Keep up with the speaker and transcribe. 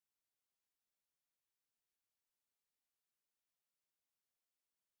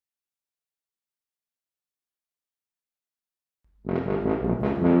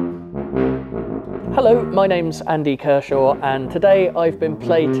Hello, my name's Andy Kershaw and today I've been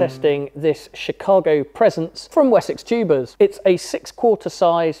play testing this Chicago-Presence from Wessex Tubas. It's a 6/4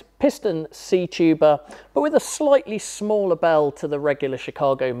 size piston C tuba, but with a slightly smaller bell to the regular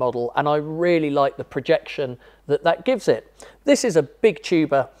Chicago model, and I really like the projection that gives it. This is a big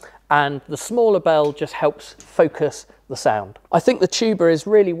tuba and the smaller bell just helps focus the sound. I think the tuba is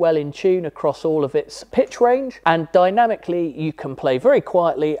really well in tune across all of its pitch range, and dynamically you can play very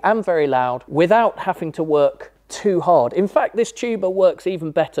quietly and very loud without having to work too hard. In fact, this tuba works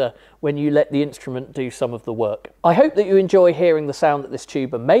even better when you let the instrument do some of the work. I hope that you enjoy hearing the sound that this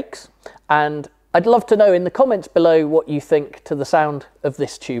tuba makes, and I'd love to know in the comments below what you think to the sound of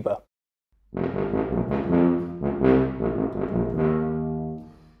this tuba.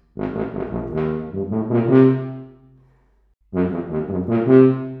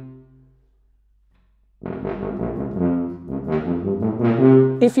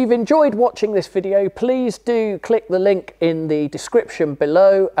 If you've enjoyed watching this video, please do click the link in the description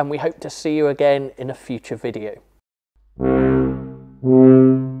below, and we hope to see you again in a future video.